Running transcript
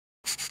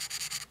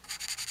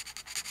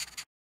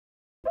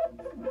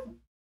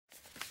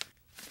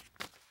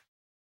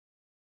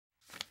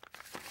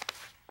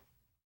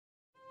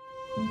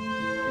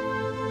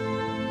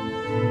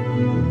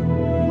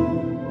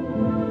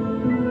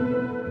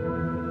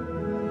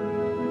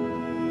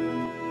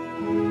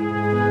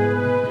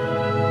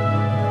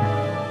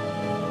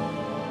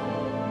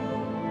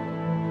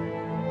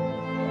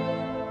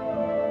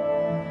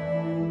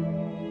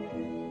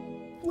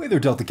there,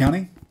 Delta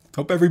County.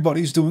 Hope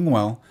everybody's doing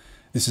well.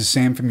 This is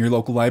Sam from your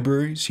local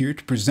libraries here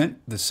to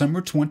present the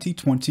Summer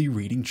 2020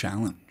 Reading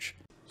Challenge.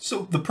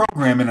 So the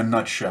program in a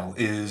nutshell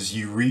is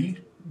you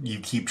read, you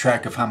keep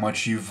track of how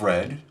much you've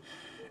read,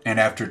 and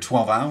after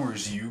 12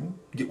 hours you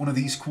get one of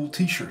these cool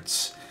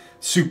t-shirts.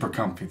 Super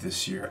comfy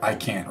this year. I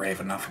can't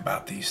rave enough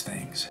about these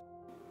things.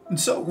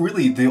 And so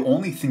really the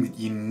only thing that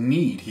you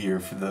need here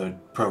for the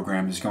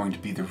program is going to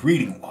be the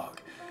reading log.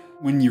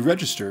 When you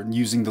register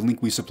using the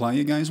link we supply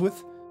you guys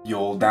with,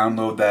 you'll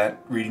download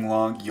that reading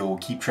log, you'll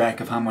keep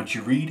track of how much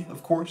you read,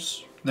 of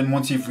course. Then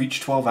once you've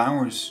reached 12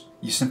 hours,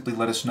 you simply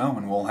let us know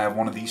and we'll have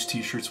one of these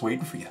t-shirts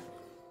waiting for you.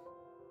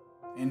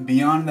 And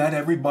beyond that,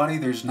 everybody,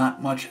 there's not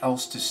much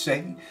else to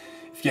say.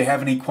 If you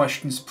have any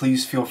questions,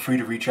 please feel free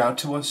to reach out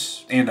to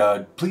us.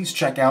 And please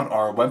check out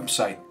our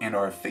website and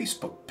our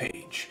Facebook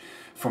page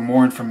for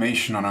more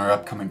information on our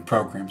upcoming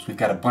programs. We've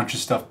got a bunch of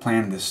stuff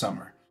planned this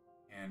summer.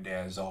 And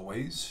as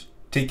always,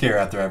 take care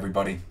out there,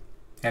 everybody.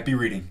 Happy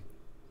reading.